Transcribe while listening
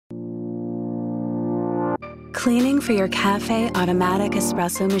Cleaning for your Café Automatic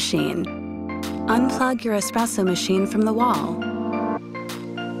Espresso machine. Unplug your espresso machine from the wall.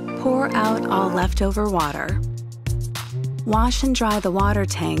 Pour out all leftover water. Wash and dry the water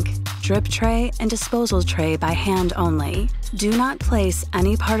tank, drip tray, and disposal tray by hand only. Do not place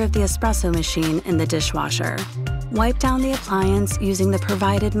any part of the espresso machine in the dishwasher. Wipe down the appliance using the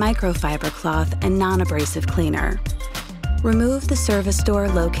provided microfiber cloth and non-abrasive cleaner. Remove the service door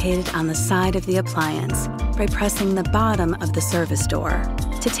located on the side of the appliance by pressing the bottom of the service door.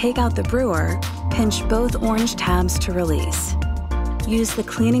 To take out the brewer, pinch both orange tabs to release. Use the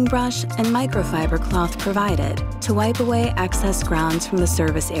cleaning brush and microfiber cloth provided to wipe away excess grounds from the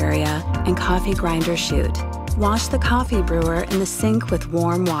service area and coffee grinder chute. Wash the coffee brewer in the sink with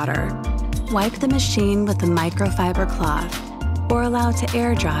warm water. Wipe the machine with the microfiber cloth or allow to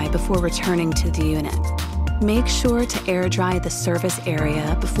air dry before returning to the unit. Make sure to air dry the service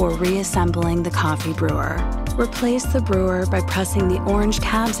area before reassembling the coffee brewer. Replace the brewer by pressing the orange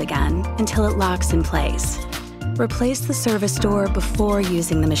tabs again until it locks in place. Replace the service door before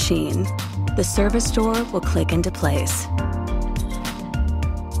using the machine. The service door will click into place.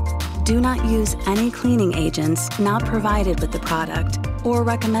 Do not use any cleaning agents not provided with the product or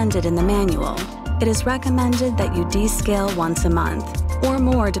recommended in the manual. It is recommended that you descale once a month or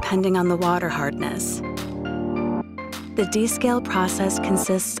more depending on the water hardness. The descale process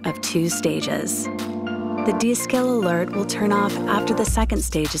consists of 2 stages. The descale alert will turn off after the second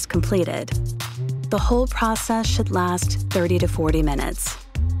stage is completed. The whole process should last 30 to 40 minutes.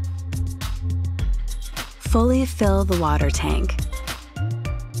 Fully fill the water tank.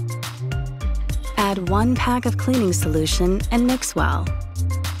 Add 1 pack of cleaning solution and mix well.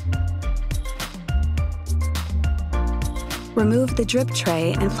 Remove the drip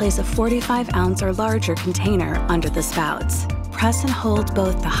tray and place a 45-ounce or larger container under the spouts. Press and hold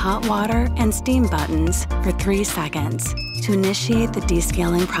both the hot water and steam buttons for 3 seconds to initiate the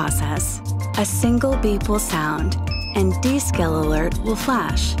descaling process. A single beep will sound and descale alert will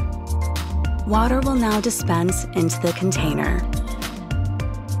flash. Water will now dispense into the container.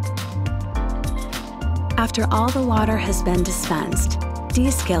 After all the water has been dispensed,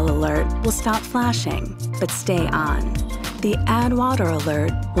 descale alert will stop flashing but stay on. The Add Water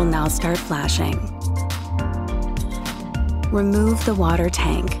alert will now start flashing. Remove the water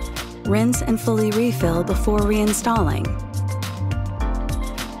tank. Rinse and fully refill before reinstalling.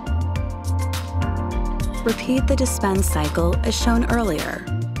 Repeat the dispense cycle as shown earlier.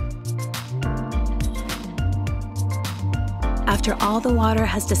 After all the water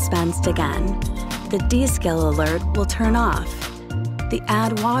has dispensed again, the descale alert will turn off. The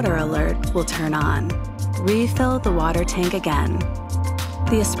Add Water alert will turn on. Refill the water tank again.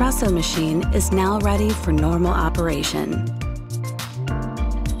 The espresso machine is now ready for normal operation.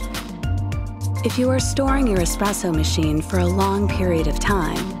 If you are storing your espresso machine for a long period of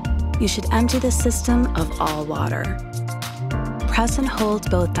time, you should empty the system of all water. Press and hold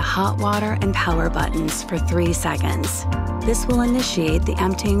both the hot water and power buttons for 3 seconds. This will initiate the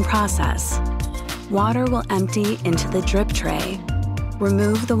emptying process. Water will empty into the drip tray.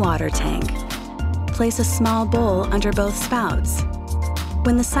 Remove the water tank. Place a small bowl under both spouts.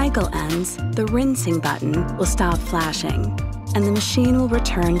 When the cycle ends, the rinsing button will stop flashing, and the machine will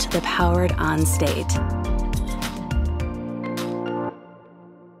return to the powered on state.